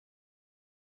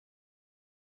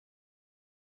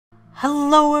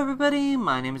Hello everybody,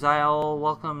 my name is Isle.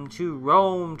 Welcome to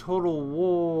Rome Total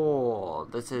War.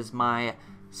 This is my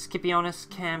Scipionus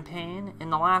campaign.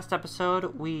 In the last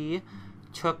episode, we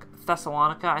took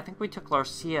Thessalonica. I think we took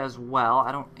Larcia as well.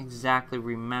 I don't exactly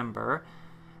remember.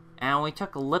 And we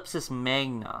took Ellipsis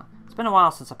Magna. It's been a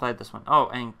while since I played this one. Oh,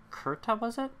 and Curta,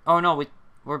 was it? Oh no,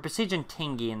 we're besieging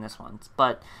Tingi in this one.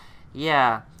 But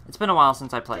yeah, it's been a while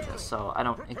since I played this, so I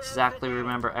don't exactly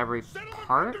remember every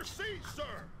part.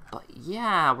 But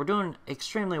yeah, we're doing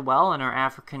extremely well in our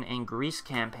African and Greece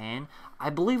campaign. I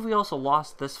believe we also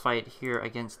lost this fight here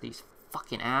against these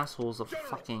fucking assholes of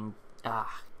fucking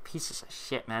pieces of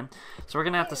shit, man. So we're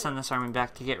gonna have to send this army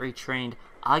back to get retrained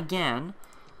again.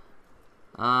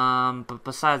 But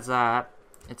besides that,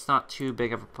 it's not too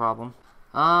big of a problem.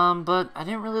 But I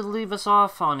didn't really leave us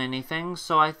off on anything,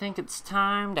 so I think it's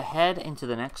time to head into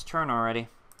the next turn already.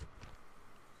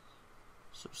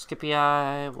 So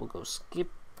Scipii, we'll go Scipii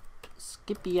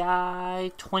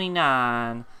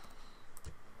 29.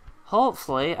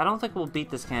 Hopefully, I don't think we'll beat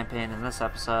this campaign in this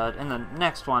episode. In the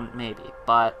next one, maybe.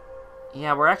 But,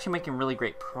 yeah, we're actually making really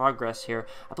great progress here.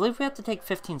 I believe we have to take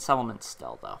 15 settlements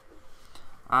still, though.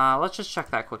 Let's just check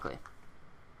that quickly.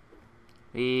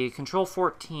 We control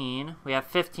 14. We have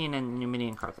 15 in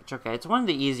Numidian Carthage. Okay, it's one of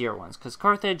the easier ones, because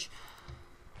Carthage,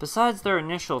 besides their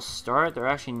initial start, they're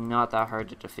actually not that hard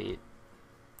to defeat.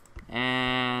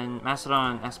 And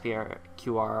Macedon and SPR,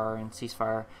 QR, and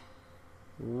ceasefire.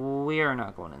 We are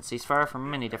not going in ceasefire for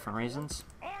many different reasons.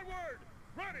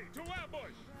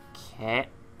 Okay.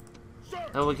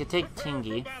 So we could take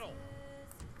Tingi.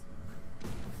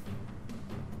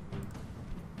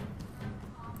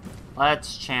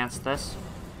 Let's chance this.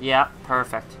 Yeah,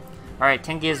 perfect. Alright,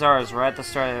 Tingi is ours. We're at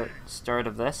the start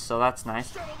of this, so that's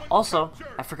nice. Also,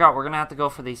 I forgot, we're gonna have to go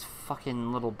for these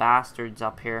fucking little bastards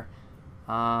up here.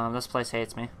 This place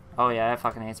hates me. Oh yeah, it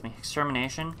fucking hates me.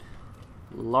 Extermination.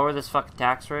 Lower this fucking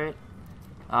tax rate.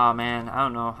 Oh man, I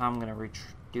don't know how I'm gonna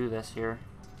do this here.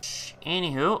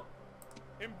 Anywho,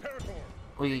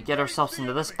 we get ourselves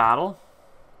into this battle.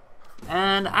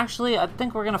 And actually, I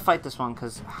think we're gonna fight this one,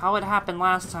 because how it happened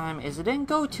last time is it didn't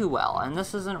go too well, and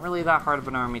this isn't really that hard of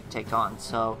an army to take on,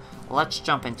 so let's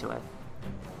jump into it.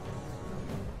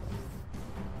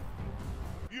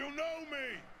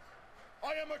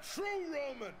 I am a true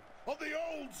Roman of the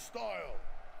old style.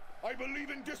 I believe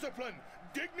in discipline,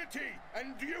 dignity,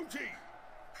 and duty.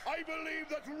 I believe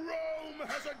that Rome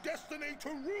has a destiny to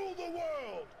rule the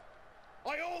world.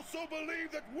 I also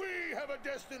believe that we have a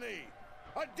destiny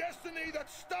that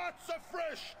starts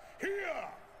afresh here.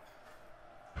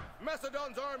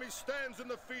 Macedon's army stands in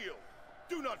the field.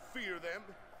 Do not fear them,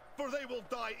 for they will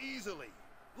die easily,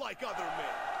 like other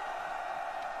men.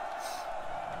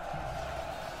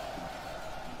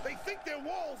 They think their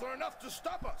walls are enough to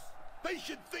stop us. They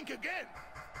should think again.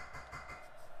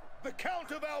 The count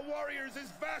of our warriors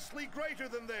is vastly greater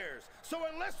than theirs. So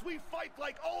unless we fight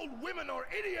like old women or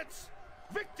idiots,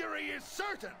 victory is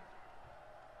certain.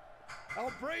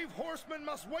 Our brave horsemen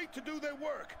must wait to do their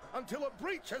work until a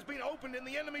breach has been opened in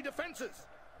the enemy defenses.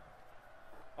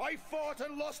 I fought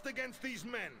and lost against these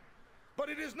men, but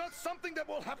it is not something that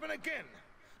will happen again.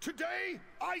 Today,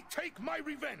 I take my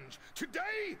revenge.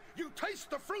 Today, you taste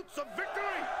the fruits of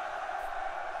victory.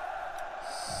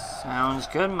 Sounds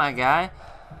good, my guy.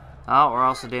 Oh, we're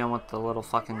also dealing with the little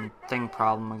fucking thing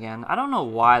problem again. I don't know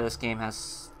why this game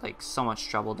has, like, so much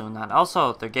trouble doing that.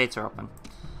 Also, their gates are open.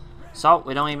 So,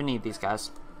 we don't even need these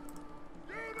guys.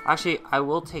 Actually, I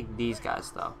will take these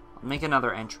guys, though. I'll make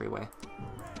another entryway.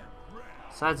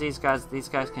 Besides these guys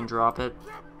can drop it.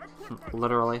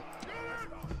 Literally.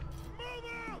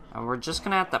 And we're just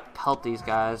gonna have to pelt these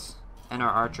guys and our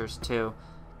archers too.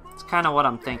 It's kind of what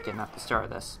I'm thinking at the start of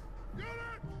this.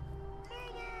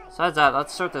 Besides that,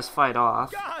 let's start this fight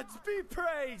off. Gods be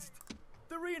praised!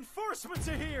 The reinforcements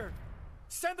are here!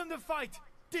 Send them to fight!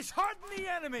 Dishearten the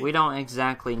enemy! We don't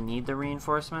exactly need the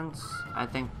reinforcements. I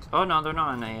think... Oh no, they're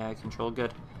not in AI control.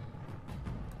 Good.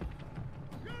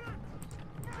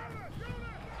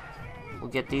 We'll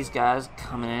get these guys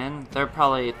coming in. They're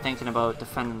probably thinking about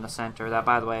defending the center. That,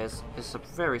 by the way, is a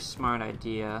very smart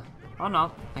idea. Oh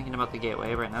no, thinking about the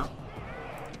gateway right now.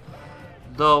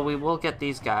 Though we will get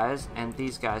these guys and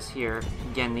these guys here.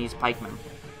 Again, these pikemen.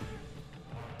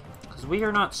 Because we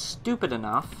are not stupid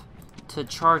enough to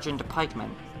charge into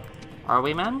pikemen. Are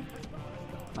we, men?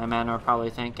 My men are probably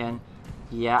thinking,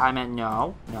 yeah, I meant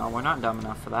no. No, we're not dumb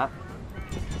enough for that.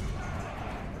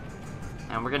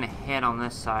 And we're going to hit on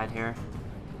this side here.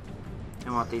 I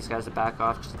want these guys to back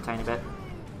off just a tiny bit.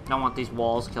 Don't want these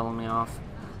walls killing me off.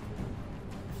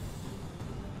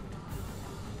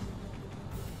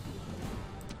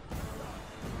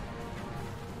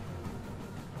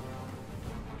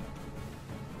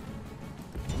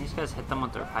 these guys hit them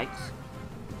with their pikes?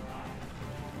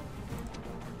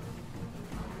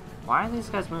 Why are these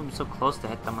guys moving so close to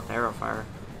hit them with arrow fire?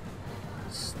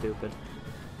 Stupid.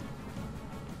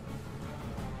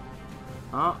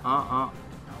 Guys,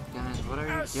 what are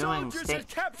you doing? Stay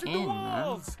in,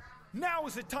 man. Now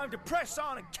is the time to press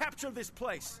on and capture this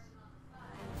place.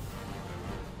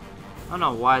 I don't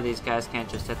know why these guys can't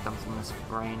just hit them from this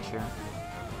range here.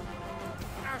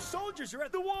 Our soldiers are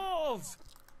at the walls.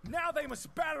 Now they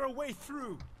must batter a way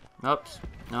through. Oops.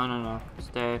 No.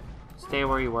 Stay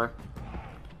where you were.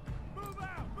 Move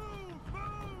out, move.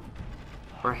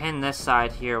 We're hitting this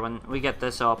side here. When we get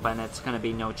this open, it's going to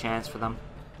be no chance for them.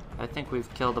 I think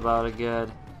we've killed about a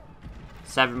good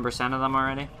 7% of them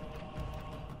already.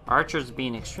 Archers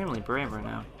being extremely brave right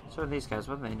now. So are these guys.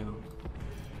 What are they doing?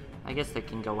 I guess they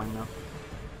can go in though.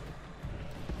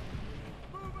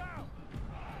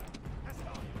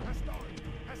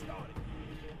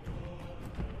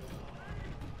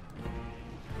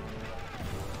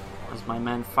 As my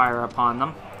men fire upon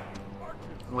them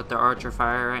with their archer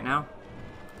fire right now.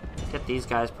 Get these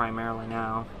guys primarily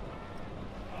now.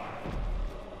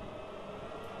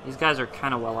 These guys are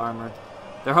kind of well armored.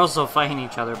 They're also fighting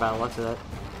each other by the looks of it.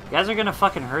 You guys are gonna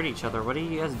fucking hurt each other. What are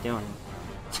you guys doing?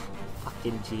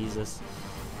 Fucking Jesus.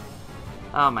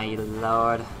 Oh my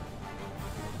lord.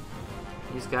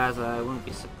 These guys, I wouldn't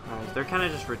be surprised. They're kind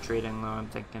of just retreating though, I'm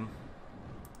thinking.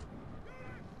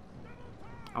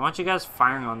 I want you guys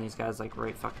firing on these guys like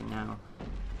right fucking now.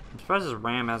 I'm surprised this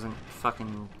ram hasn't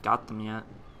fucking got them yet.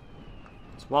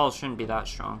 This wall shouldn't be that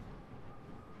strong.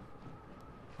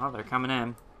 Oh, they're coming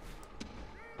in.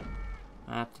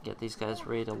 I have to get these guys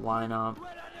ready to line up.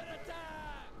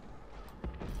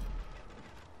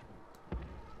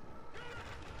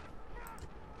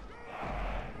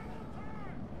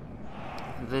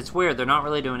 It's weird, they're not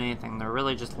really doing anything. They're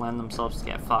really just letting themselves to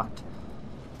get fucked.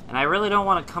 And I really don't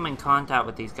want to come in contact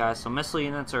with these guys, so missile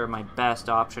units are my best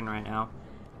option right now.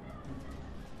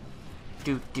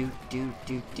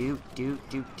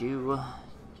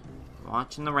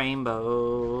 Watching the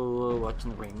rainbow,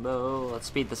 watching the rainbow. Let's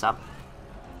speed this up.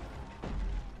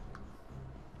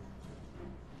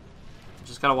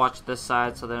 Just gotta watch this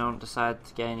side so they don't decide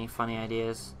to get any funny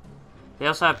ideas. They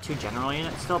also have 2 general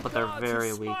units still, but they're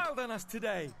very weak. Smiled on us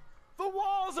today. The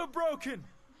walls are broken.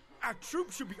 Our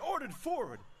troops should be ordered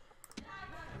forward.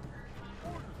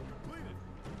 Order completed.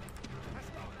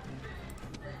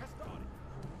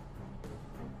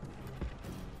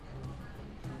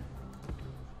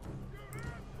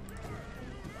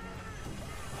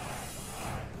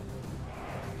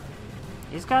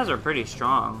 These guys are pretty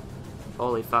strong.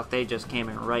 Holy fuck, they just came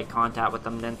in right contact with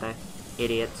them, didn't they?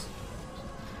 Idiots.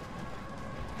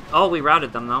 Oh, we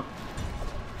routed them though.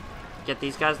 Get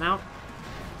these guys now.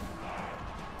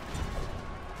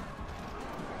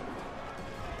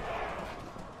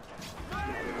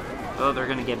 Oh, they're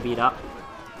gonna get beat up.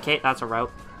 Okay, that's a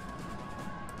rout.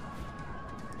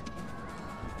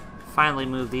 Finally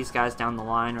move these guys down the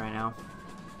line right now.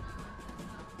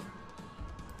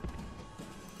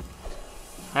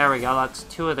 There we go, that's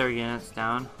 2 of their units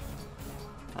down.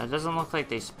 It doesn't look like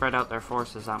they spread out their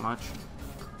forces that much.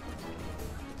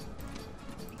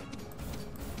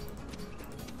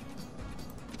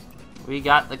 We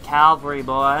got the cavalry,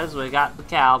 boys. We got the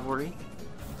cavalry.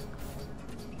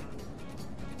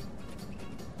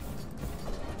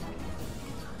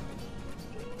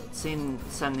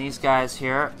 Send these guys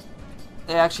here.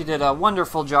 They actually did a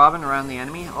wonderful job in around the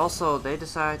enemy. Also, they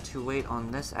decided to wait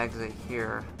on this exit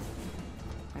here.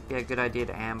 Might be a good idea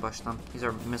to ambush them. These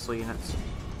are missile units.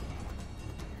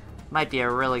 Might be a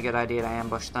really good idea to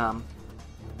ambush them.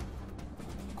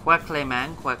 Quickly,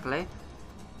 man, quickly.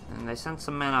 And they sent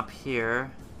some men up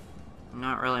here.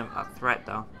 Not really a threat,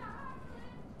 though.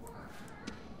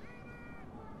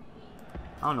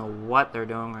 I don't know what they're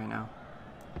doing right now.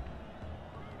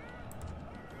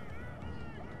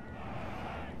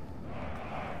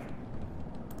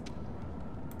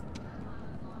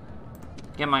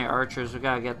 Get my archers. We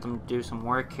gotta get them to do some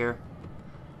work here.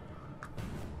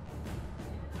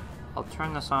 I'll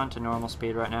turn this on to normal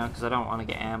speed right now because I don't want to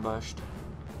get ambushed.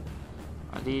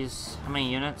 Are these... how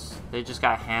many units? They just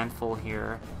got a handful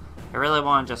here. I really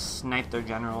want to just snipe their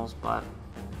generals, but...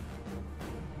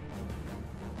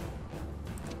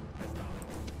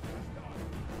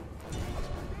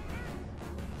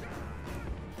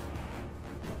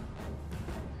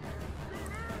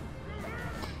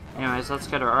 anyways, let's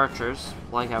get our archers,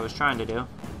 like I was trying to do,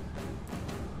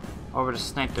 over to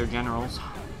snipe their generals.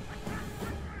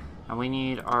 And we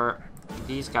need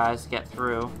these guys to get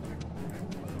through.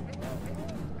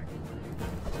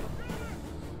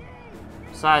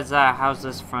 Besides that, how's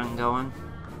this front going?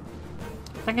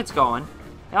 I think it's going.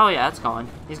 Oh yeah, it's going.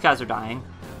 These guys are dying.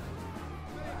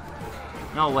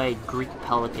 No way Greek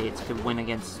Pelotates could win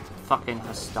against fucking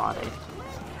Hastati.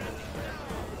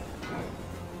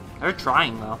 They're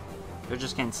trying, though. They're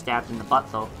just getting stabbed in the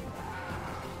butt, though.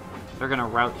 They're gonna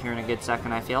rout here in a good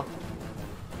second, I feel.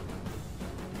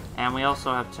 And we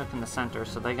also have took in the center,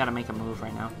 so they gotta make a move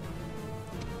right now.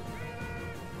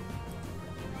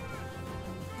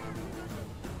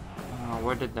 Oh,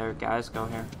 where did their guys go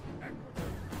here?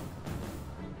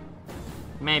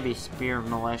 Maybe spear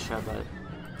militia, but...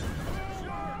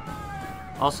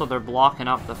 Also, they're blocking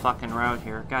up the fucking route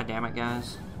here. God damn it,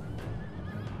 guys.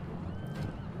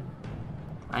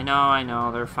 I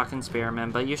know, they're fucking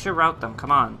spearmen, but you should route them.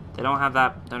 Come on. They don't have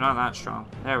that... They're not that strong.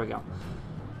 There we go.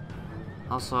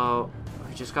 Also,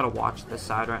 we just gotta watch this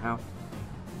side right now.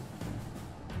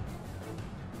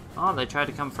 Oh, they tried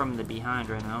to come from the behind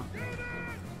right now.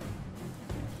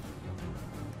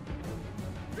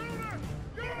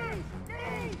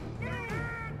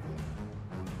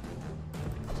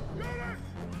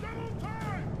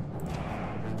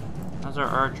 How's our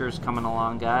archers coming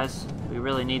along, guys? We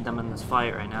really need them in this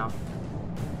fight right now.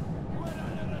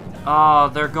 Oh,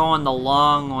 they're going the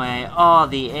long way. Oh,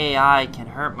 the AI can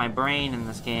hurt my brain in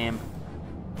this game.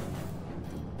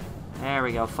 There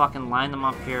we go. Fucking line them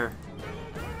up here.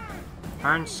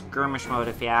 Turn skirmish mode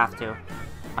if you have to.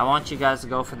 I want you guys to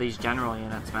go for these general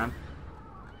units, man.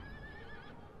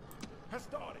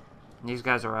 These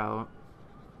guys are out.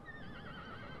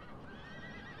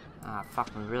 Ah, fuck,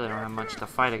 we really don't have much to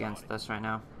fight against this right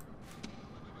now.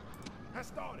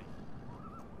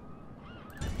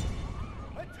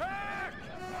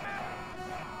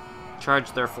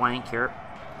 Charge their flank here.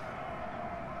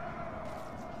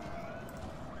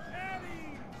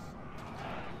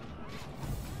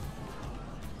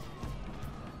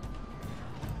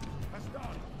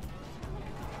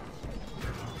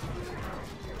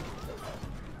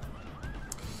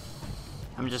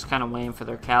 I'm just kind of waiting for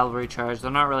their cavalry charge.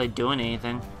 They're not really doing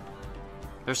anything.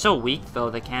 They're so weak, though,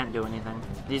 they can't do anything.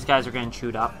 These guys are getting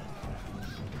chewed up.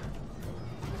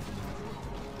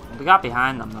 We got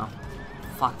behind them, though.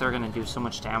 Fuck, they're gonna do so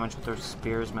much damage with their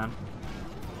spears, man.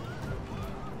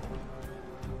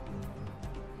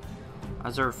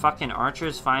 Is there fucking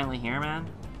archers finally here, man?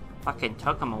 Fucking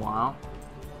took them a while.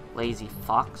 Lazy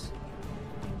fucks.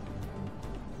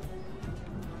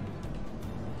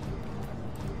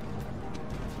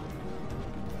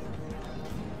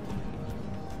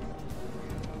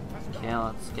 Okay,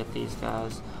 let's get these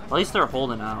guys. At least they're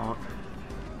holding out.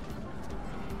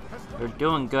 They're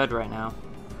doing good right now.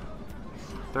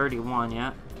 31,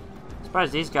 yeah.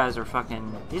 Surprised these guys are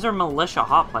fucking... These are militia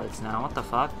hoplites now, what the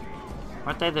fuck?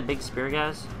 Aren't they the big spear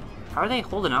guys? How are they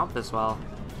holding out this well?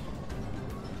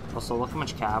 Also, look how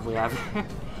much cav we have here.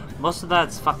 Most of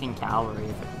that's fucking cavalry.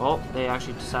 Oh, they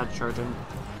actually decided to charge in.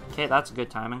 Okay, that's good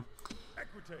timing.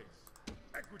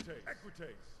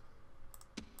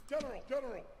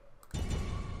 General!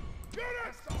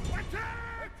 Units!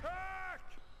 Attack!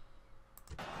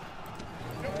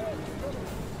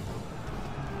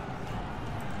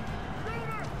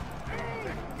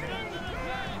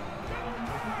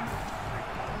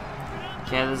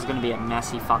 Okay, this is gonna be a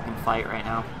messy fucking fight right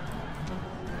now.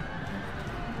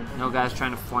 No guys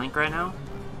trying to flank right now.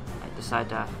 I decide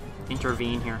to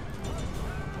intervene here.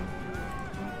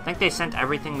 I think they sent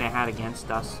everything they had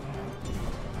against us.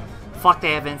 Fuck,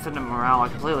 they have infinite morale. I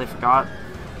completely forgot.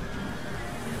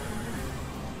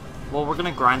 Well, we're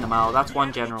gonna grind them out. That's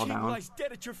one general down. Lies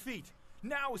dead at your feet.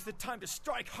 Now is the time to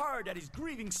strike hard at his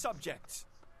grieving subjects.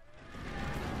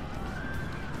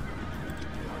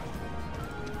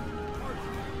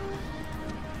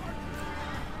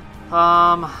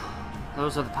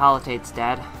 Those are the Palatates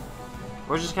dead.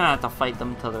 We're just gonna have to fight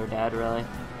them till they're dead, really.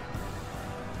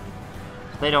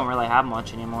 They don't really have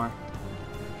much anymore.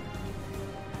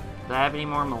 Do they have any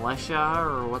more militia,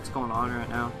 or what's going on right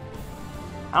now?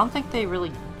 I don't think they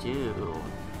really do.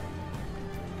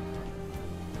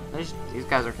 These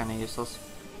guys are kind of useless.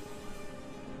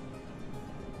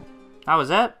 That was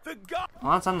it?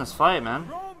 Well, let's end this fight, man.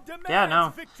 Yeah,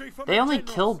 no. They only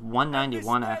killed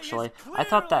 191, actually. I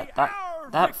thought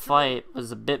that fight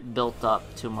was a bit built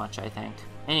up too much, I think.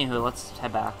 Anywho, let's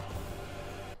head back.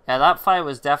 Yeah, that fight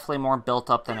was definitely more built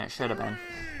up than it should have been.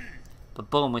 But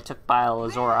boom, we took Baal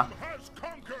Azora.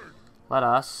 Let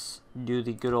us do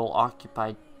the good old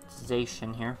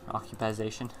occupation here.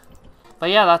 Occupation. But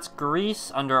yeah, that's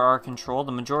Greece under our control,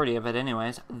 the majority of it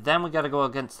anyways. Then we gotta go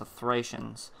against the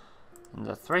Thracians. And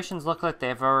the Thracians look like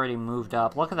they've already moved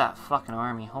up. Look at that fucking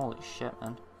army. Holy shit,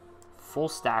 man. Full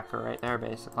stacker right there,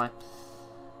 basically.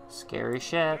 Scary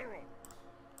shit.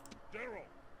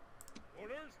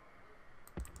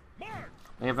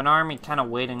 We have an army kind of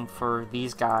waiting for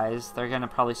these guys. They're going to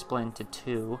probably split into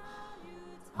two.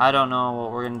 I don't know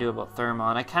what we're going to do about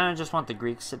Thermon. I kind of just want the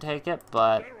Greeks to take it,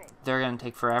 but they're going to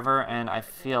take forever, and I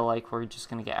feel like we're just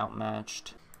going to get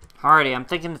outmatched. Alrighty, I'm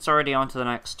thinking it's already on to the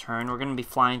next turn. We're going to be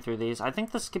flying through these. I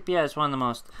think the Scipii is one of the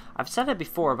most... I've said it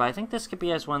before, but I think the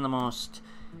Scipii is one of the most...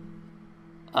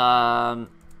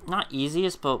 not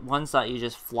easiest, but ones that you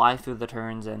just fly through the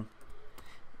turns in.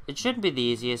 It shouldn't be the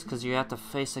easiest, because you have to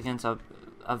face against a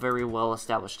very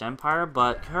well-established empire,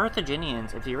 but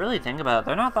Carthaginians, if you really think about it,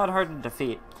 they're not that hard to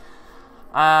defeat.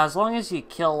 As long as you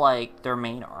kill, like, their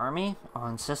main army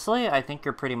on Sicily, I think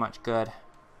you're pretty much good.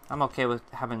 I'm okay with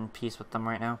having peace with them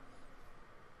right now.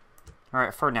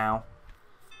 Alright, for now.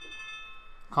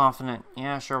 Confident.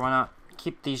 Yeah, sure, why not?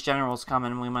 Keep these generals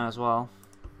coming, we might as well.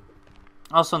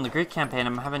 Also, in the Greek campaign,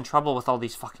 I'm having trouble with all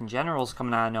these fucking generals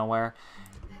coming out of nowhere.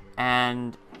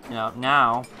 And, you know,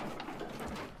 now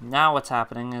what's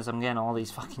happening is I'm getting all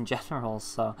these fucking generals,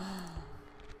 so...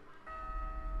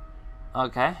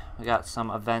 Okay, we got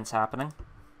some events happening.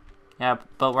 Yeah,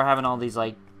 but we're having all these,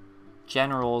 like,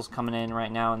 generals coming in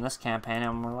right now in this campaign,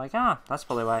 and we're like, ah, that's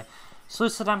probably why.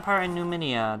 Seleucid Empire and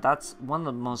Numidia. That's one of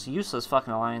the most useless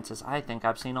fucking alliances I think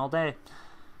I've seen all day.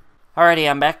 Alrighty,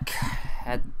 I'm back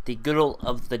at the good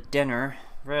of the dinner.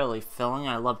 Really filling.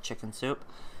 I love chicken soup.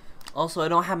 Also, I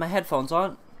don't have my headphones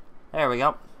on. There we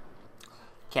go.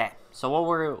 Okay, so what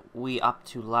were we up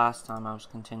to last time? I was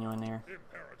continuing there.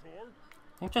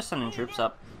 I think just sending troops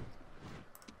up.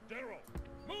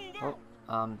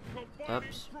 Oh,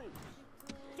 oops.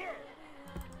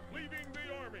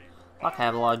 Fuck, I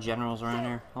have a lot of generals around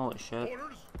here. Holy shit.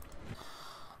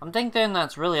 I'm thinking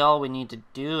that's really all we need to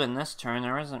do in this turn.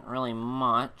 There isn't really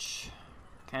much.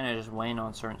 Kind of just waiting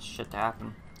on certain shit to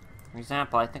happen. For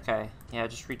example, I think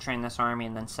just retrain this army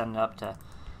and then send it up to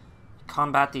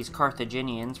combat these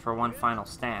Carthaginians for one final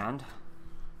stand.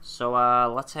 So,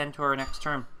 let's head into our next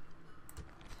turn.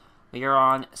 We are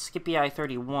on Scipii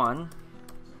 31.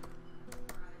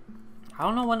 I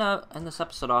don't know when to end this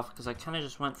episode off because I kind of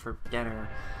just went for dinner.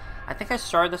 I think I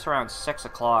started this around 6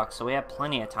 o'clock, so we have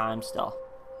plenty of time still.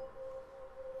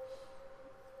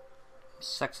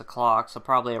 6 o'clock, so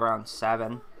probably around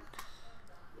 7.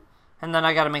 And then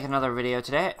I gotta make another video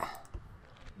today.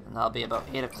 And that'll be about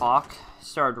 8 o'clock.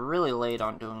 Started really late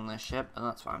on doing this shit, but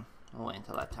that's fine. We'll wait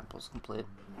until that temple's complete.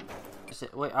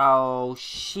 Wait, oh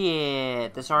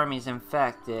shit, this army's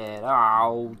infected.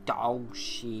 Oh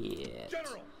shit.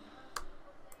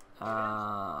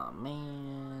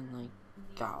 Man, like,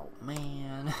 oh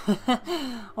man.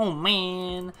 Oh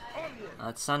man.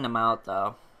 Let's send them out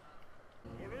though.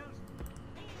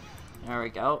 There we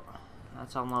go.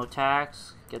 That's on low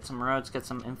tax. Get some roads, get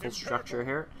some infrastructure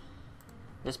here.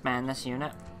 Disband this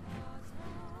unit.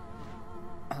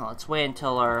 Let's wait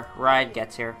until our ride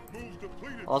gets here.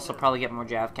 Also probably get more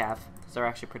Javcav, because they're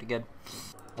actually pretty good.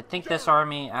 I think this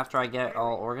army, after I get it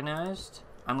all organized,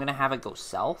 I'm going to have it go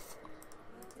south.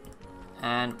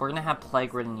 And we're going to have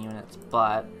plague-ridden units,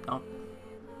 but... Oh,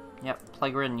 yep,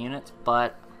 plague-ridden units,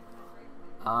 but...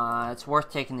 it's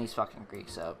worth taking these fucking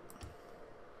Greeks out.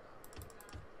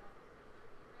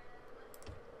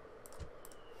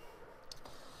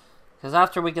 Because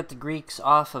after we get the Greeks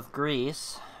off of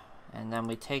Greece... And then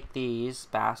we take these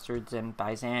bastards in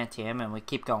Byzantium and we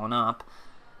keep going up.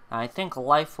 I think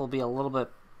life will be a little bit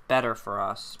better for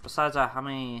us. Besides that, how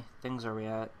many things are we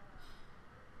at?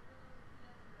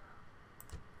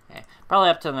 Okay, probably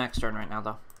up to the next turn right now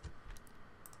though.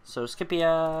 So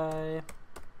Scipii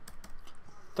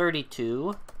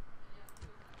 32.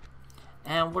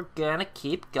 And we're gonna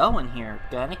keep going here.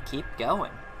 Gonna keep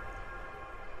going.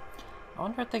 I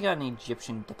wonder if they got an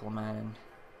Egyptian diplomat in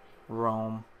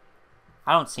Rome.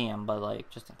 I don't see him, but,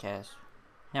 like, just in case.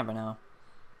 Never know.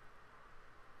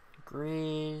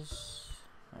 Greece.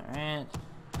 Alright.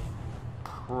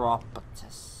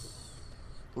 Properties.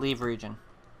 Leave region.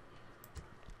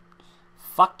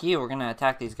 Fuck you, we're gonna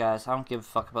attack these guys. I don't give a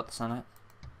fuck about the Senate.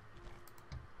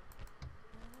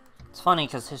 It's funny,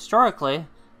 because historically,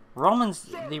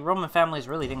 the Roman families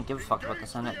really didn't give a fuck about the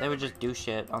Senate. They would just do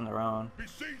shit on their own.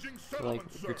 They're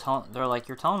like,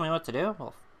 you're telling me what to do?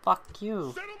 Well, fuck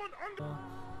you.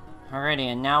 Alrighty,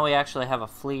 and now we actually have a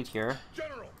fleet here.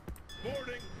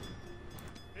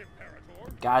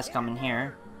 Guys coming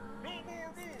here.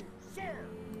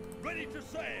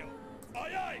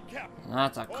 And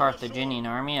that's a Carthaginian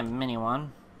army, a mini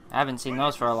one. I haven't seen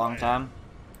those for a long time.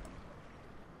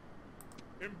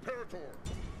 Imperator,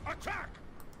 attack!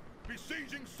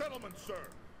 Besieging settlement, sir.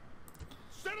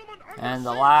 Settlement And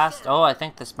the last, oh, I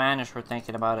think the Spanish were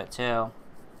thinking about it too.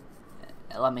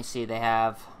 Let me see, they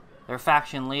have their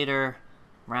faction leader,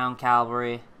 round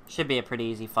cavalry. Should be a pretty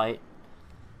easy fight.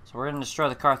 So we're going to destroy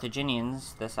the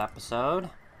Carthaginians this episode.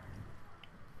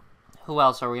 Who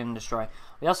else are we going to destroy?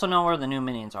 We also know where the new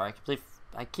minions are.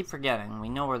 I keep forgetting. We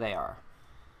know where they are.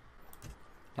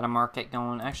 Got a market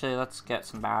going. Actually, let's get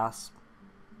some baths.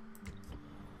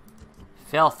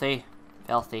 Filthy.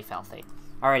 Filthy, filthy.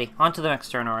 Alrighty, on to the next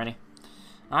turn already.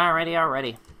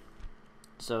 Alrighty.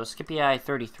 So, Scipii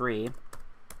 33.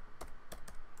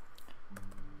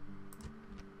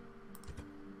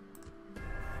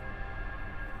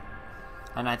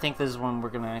 And I think this is when we're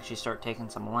going to actually start taking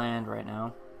some land right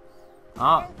now.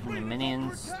 Oh, and the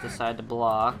minions decide to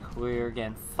block. We're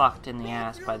getting fucked in the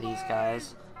ass by these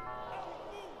guys.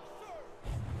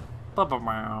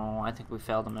 I think we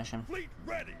failed the mission.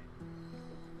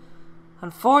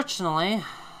 Unfortunately.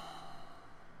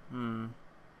 Aye,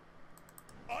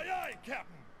 aye,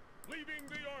 Captain. Leaving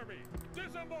the army.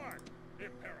 Disembark.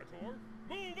 Imperator,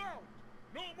 move out.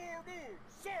 No more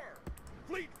moves, sir.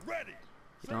 Fleet ready.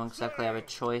 You don't exactly have a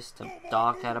choice to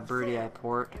dock at a Brudii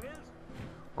port.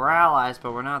 We're allies,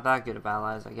 but we're not that good of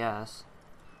allies, I guess.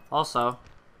 Also,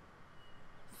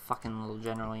 fucking little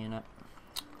general unit.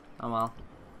 Oh well.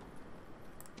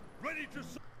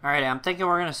 Alright, I'm thinking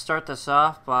we're going to start this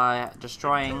off by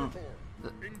destroying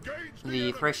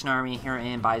the Thracian army here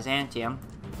in Byzantium.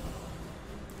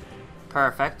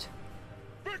 Perfect.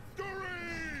 So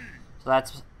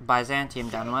that's Byzantium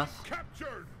done with.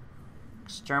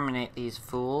 Exterminate these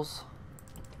fools.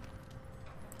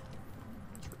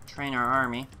 Train our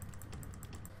army.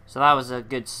 So that was a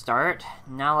good start.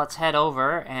 Now let's head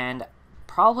over and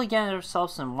probably get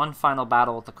ourselves in one final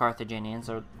battle with the Carthaginians.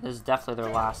 Or this is definitely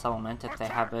their last settlement if they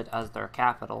have it as their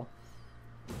capital.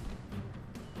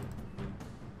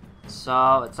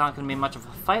 So it's not going to be much of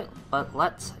a fight, but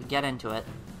let's get into it.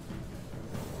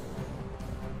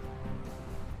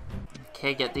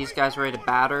 Okay, get these guys ready to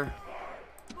batter.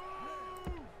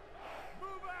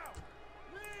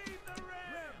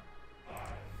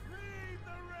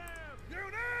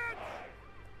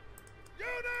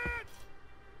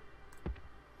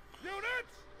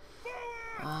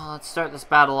 Let's start this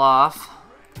battle off.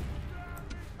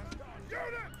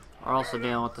 We're also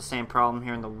dealing with the same problem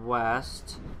here in the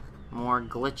west. More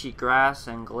glitchy grass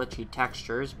and glitchy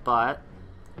textures, but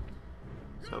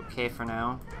it's okay for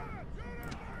now.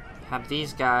 Have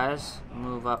these guys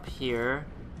move up here,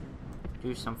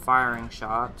 do some firing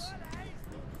shots.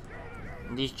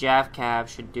 And these Jav Cavs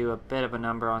should do a bit of a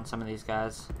number on some of these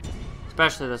guys.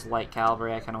 Especially this light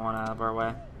cavalry I kind of want out of our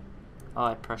way. Oh,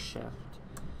 I pressed shift.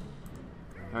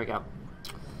 There we go.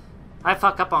 I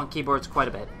fuck up on keyboards quite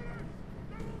a bit.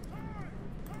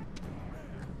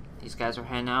 These guys are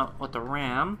heading out with the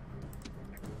ram.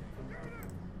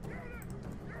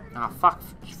 Ah, fuck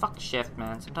shift,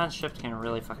 man. Sometimes shift can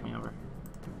really fuck me over.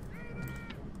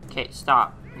 Okay,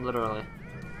 stop. Literally.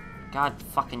 God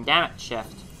fucking damn it,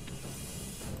 shift.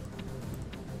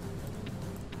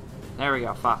 There we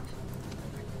go, fuck.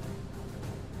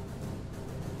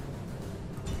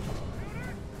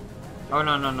 Oh,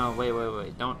 no,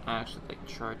 wait. Don't actually, like,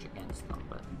 charge against them,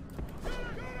 but...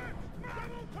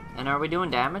 And are we doing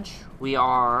damage? We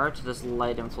are to this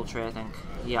light infantry, I think.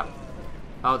 Yep.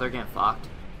 Oh, they're getting fucked.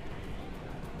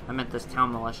 I meant this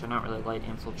town militia, not really light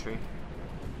infantry.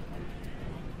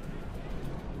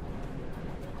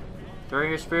 Throw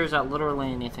your spears at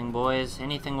literally anything, boys.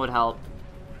 Anything would help.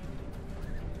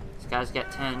 These guys get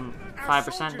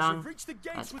 5% done.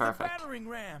 That's perfect.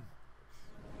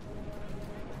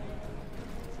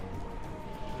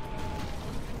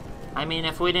 I mean,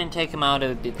 if we didn't take them out, it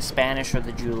would be the Spanish or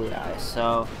the Julii.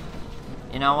 So,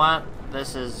 you know what?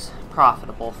 This is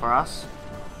profitable for us.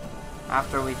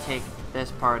 After we take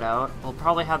this part out, we'll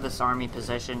probably have this army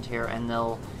positioned here, and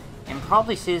they'll, in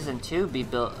probably Season 2, be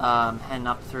built, heading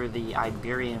up through the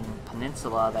Iberian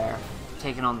Peninsula there,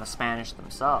 taking on the Spanish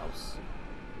themselves.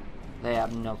 They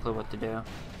have no clue what to do.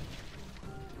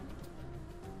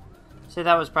 See,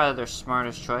 that was probably their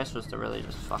smartest choice, was to really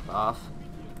just fuck off.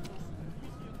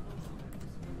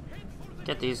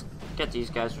 Get these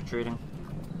guys retreating.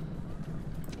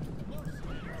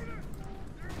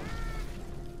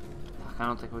 Fuck, I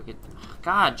don't think we could.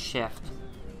 God, shift.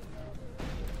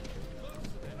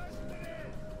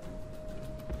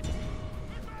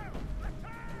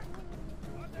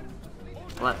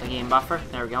 Let the game buffer.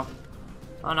 There we go.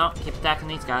 Oh no, keep attacking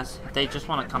these guys. If they just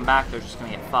want to come back, they're just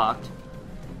gonna get fucked.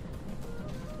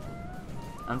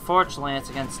 Unfortunately, it's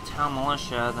against town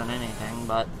militia than anything,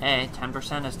 but hey,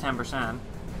 10% is 10%.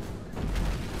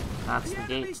 That's the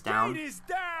gates down. Gate is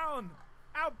down.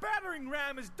 Our battering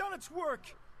ram has done its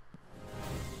work.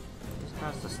 Just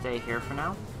has to stay here for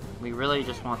now. We really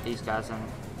just want these guys in.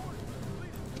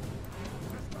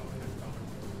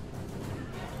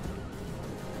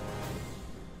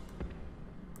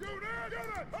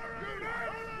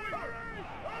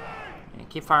 Yeah,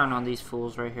 keep firing on these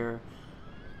fools right here.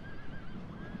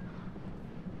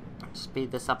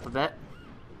 Speed this up a bit.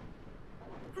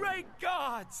 Great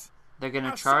gods! They're gonna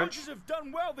Our charge. soldiers have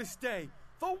done well this day.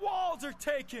 The walls are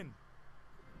taken.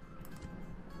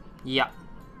 Yep.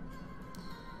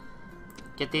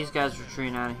 Get these guys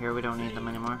retreating out of here. We don't need them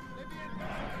anymore.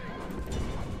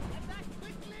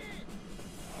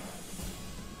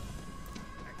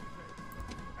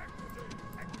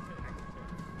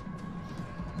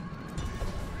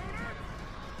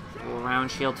 Little round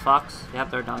shield fox.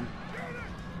 Yep, they're done.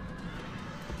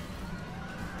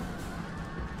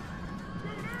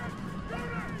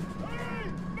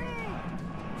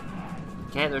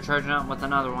 Okay, they're charging up with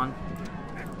another one.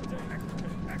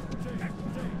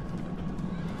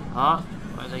 Oh,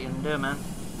 what are they gonna do, man?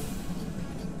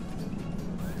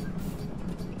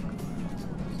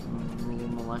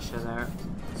 Some militia there.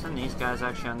 Send these guys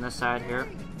actually on this side here.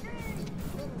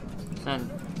 Send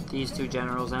these two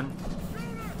generals in.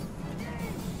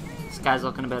 This guy's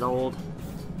looking a bit old.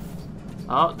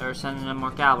 Oh, they're sending in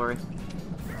more cavalry.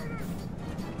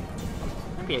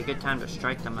 Might be a good time to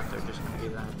strike them if they're just gonna do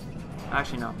that.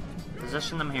 Actually, no.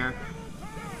 Position them here.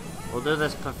 We'll do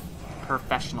this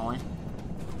professionally.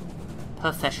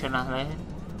 Professionally.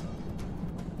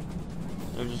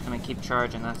 They're just gonna keep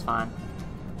charging, that's fine.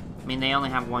 I mean, they only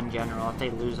have one general. If they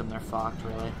lose them, they're fucked,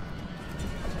 really.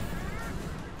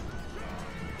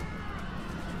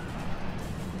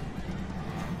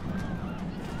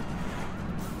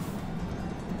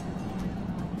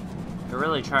 They're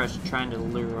really trying to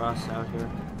lure us out here.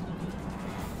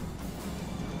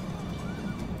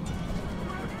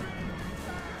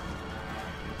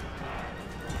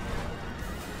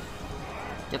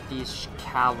 Get these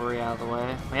cavalry out of the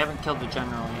way. We haven't killed the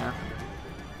general yet.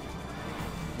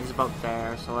 He's about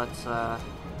there, so let's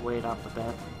wait up a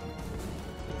bit.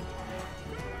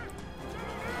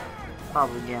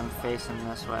 Probably get him facing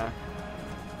this way.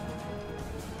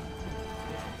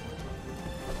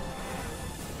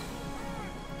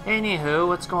 Anywho,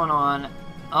 what's going on?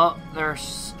 Oh, they're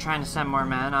trying to send more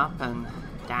men up and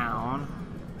down.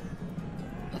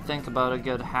 I think about a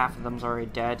good half of them's already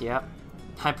dead, yep.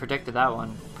 I predicted that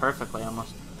one perfectly,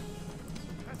 almost.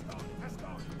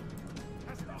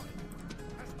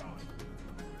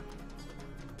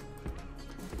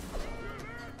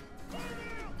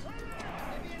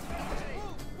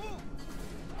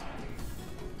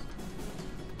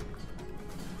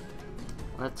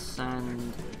 Let's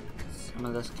send some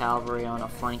of this cavalry on a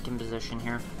flanking position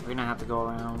here. We're gonna have to go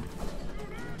around.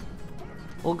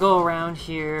 We'll go around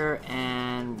here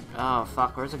and... oh,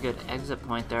 fuck, where's a good exit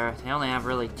point there? They only have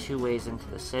really 2 ways into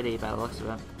the city by the looks of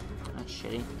it. That's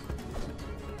shitty.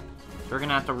 So we're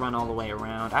gonna have to run all the way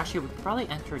around. Actually, we could probably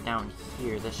enter down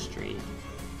here, this street.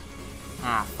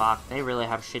 Ah, fuck, they really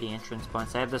have shitty entrance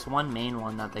points. They have this one main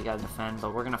one that they gotta defend,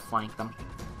 but we're gonna flank them.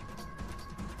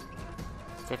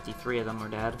 53 of them are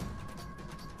dead.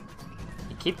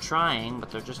 You keep trying,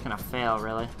 but they're just gonna fail,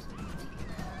 really.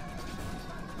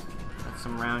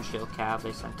 Some round shield cav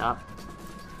they sent up.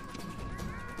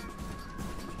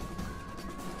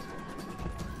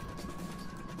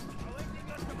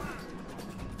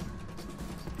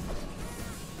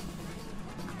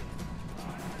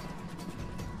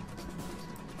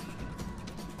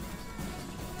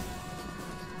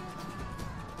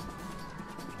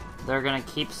 They're gonna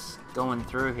keep going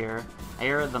through here. I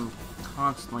hear them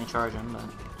constantly charging, but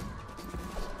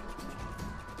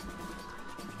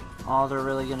all they're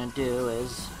really gonna do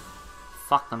is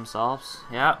fuck themselves.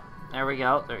 Yep, there we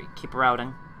go. They keep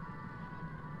routing.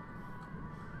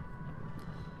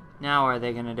 Now what are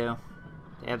they gonna do?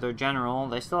 They have their general.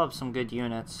 They still have some good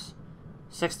units.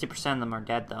 60% of them are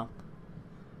dead, though.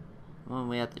 When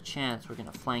we have the chance, we're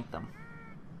gonna flank them.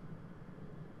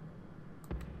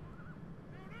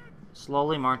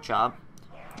 Slowly march up.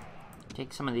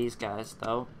 Take some of these guys,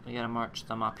 though. We gotta march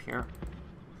them up here.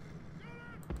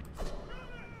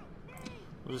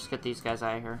 We'll just get these guys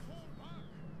out of here.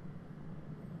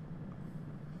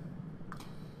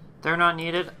 They're not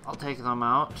needed. I'll take them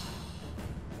out.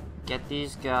 Get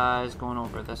these guys going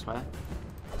over this way.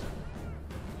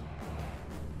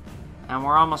 And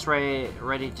we're almost ready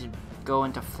to go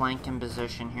into flanking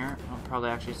position here. I'll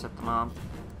probably actually set them up.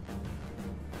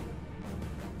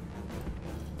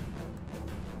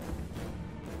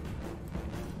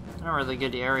 Not a really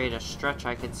good area to stretch,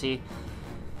 I could see.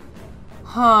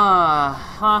 Ha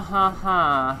ha ha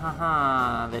ha ha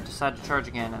ha. They decided to charge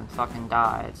again and fucking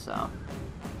died, so.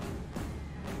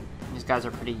 These guys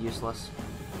are pretty useless.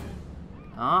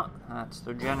 Oh, that's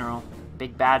their general.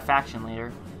 Big bad faction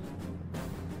leader.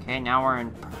 Okay, now we're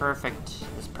in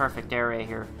this perfect area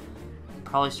here.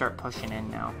 Probably start pushing in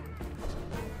now.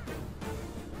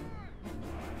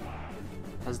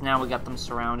 Because now we got them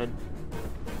surrounded.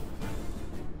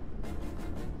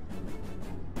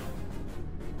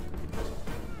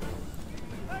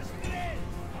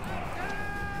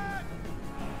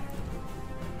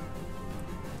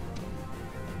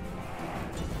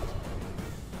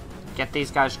 Get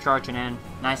these guys charging in,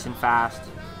 nice and fast.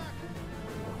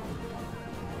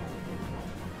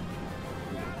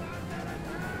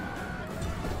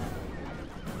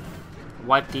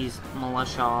 Wipe these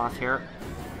militia off here.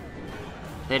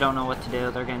 They don't know what to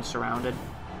do, they're getting surrounded.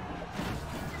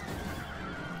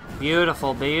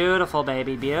 Beautiful, beautiful,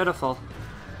 baby, beautiful.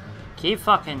 Keep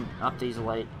fucking up these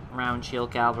light round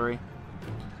shield cavalry.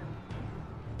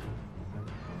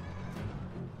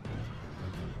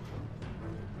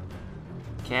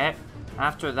 Okay,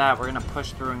 after that, we're gonna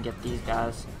push through and get these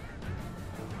guys.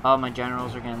 Oh, my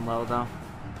generals are getting low, though.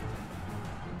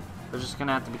 We're just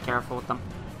gonna have to be careful with them.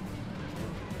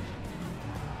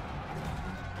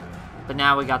 But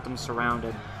now we got them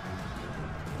surrounded.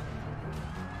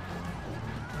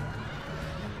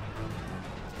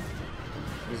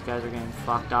 These guys are getting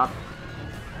fucked up.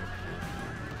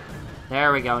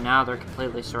 There we go, now they're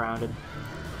completely surrounded.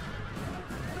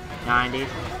 90.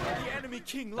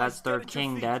 That's their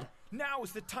king dead. Now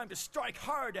is the time to strike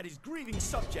hard at his grieving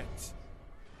subjects.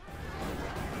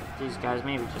 These guys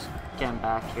maybe just getting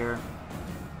back here.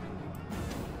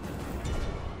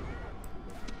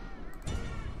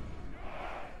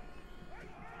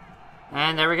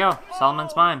 And there we go.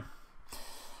 Solomon's mine.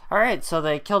 Alright, so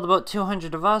they killed about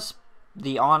 200 of us.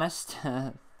 The Honest.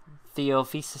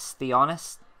 Theophysis the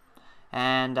Honest.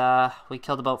 And we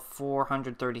killed about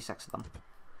 436 of them.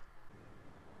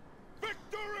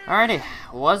 Alrighty.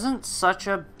 Wasn't such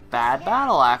a bad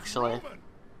battle, actually.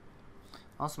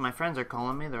 Also, my friends are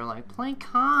calling me. They're like, play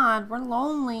COD. We're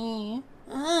lonely.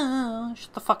 Oh,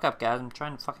 shut the fuck up, guys. I'm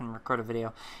trying to fucking record a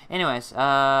video. Anyways,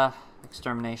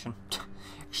 extermination.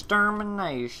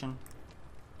 Extermination.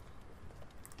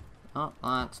 Oh,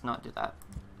 let's not do that.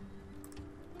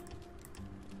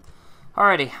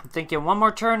 Alrighty, I'm thinking one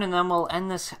more turn and then we'll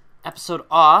end this episode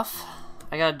off.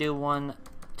 I gotta do one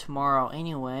tomorrow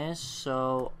anyways,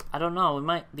 so I don't know. We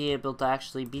might be able to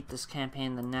actually beat this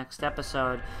campaign the next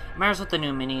episode. It matters what the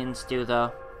new minions do,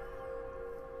 though.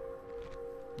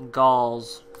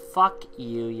 Gauls. Fuck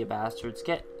you, you bastards.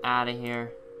 Get out of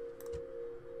here.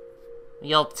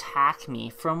 You'll attack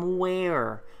me. From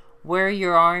where? Where are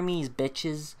your armies,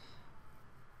 bitches?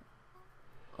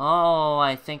 Oh,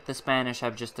 I think the Spanish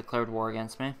have just declared war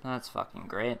against me. That's fucking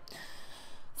great.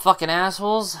 Fucking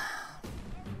assholes.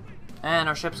 And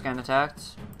our ship's getting attacked.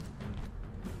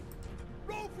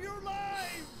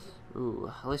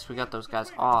 Ooh, at least we got those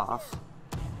guys off.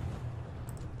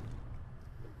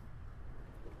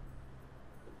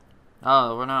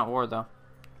 Oh, we're not at war, though.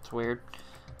 It's weird.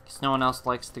 Because no one else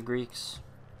likes the Greeks.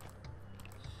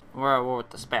 We're at war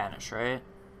with the Spanish, right?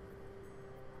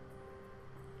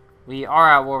 We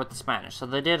are at war with the Spanish, so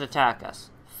they did attack us.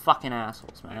 Fucking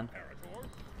assholes, man.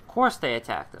 Of course they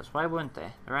attacked us. Why wouldn't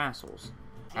they? They're assholes.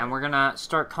 And we're gonna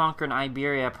start conquering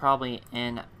Iberia probably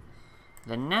in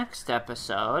the next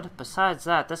episode. Besides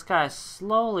that, this guy is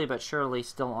slowly but surely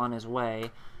still on his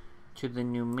way to the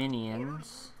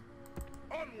Numidians.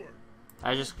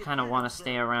 I just kind of want to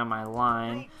stay around my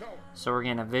line, so we're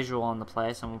getting a visual on the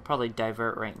place, and we'll probably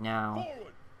divert right now.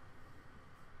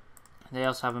 They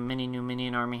also have a mini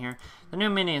Numidian army here. The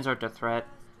Numidians aren't a threat.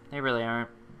 They really aren't.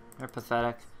 They're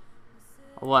pathetic.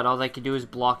 What, all they could do is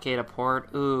blockade a port?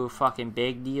 Ooh, fucking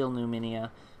big deal,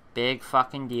 Numidia. Big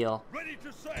fucking deal.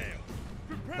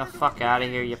 Get the fuck out of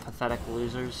here, you pathetic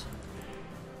losers.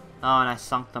 Oh, and I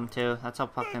sunk them too. That's how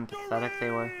fucking pathetic they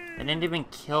were. They didn't even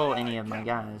kill any of my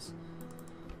guys.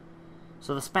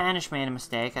 So the Spanish made a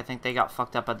mistake. I think they got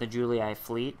fucked up by the Julii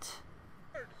fleet.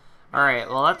 Alright,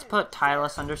 well, let's put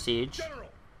Tylus under siege. General,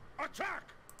 attack!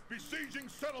 Besieging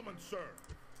settlement, sir.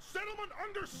 Settlement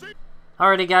under siege.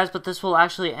 Alrighty, guys, but this will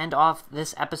actually end off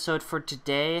this episode for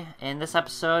today. In this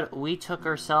episode, we took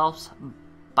ourselves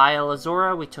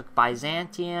Bielazora, we took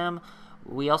Byzantium,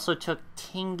 we also took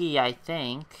Tingi, I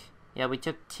think. Yeah, we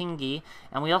took Tingi,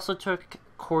 and we also took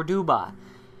Corduba.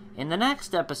 In the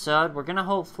next episode, we're going to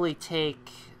hopefully take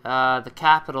the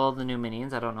capital of the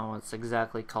Numidians. I don't know what it's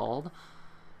exactly called.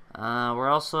 We're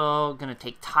also going to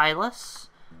take Tylus.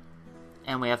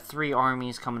 And we have 3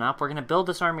 armies coming up. We're going to build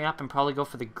this army up and probably go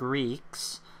for the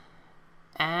Greeks.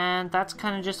 And that's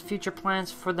kind of just future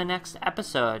plans for the next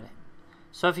episode.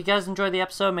 So if you guys enjoyed the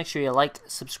episode, make sure you like,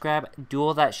 subscribe, do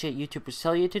all that shit YouTubers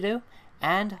tell you to do.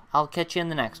 And I'll catch you in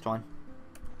the next one.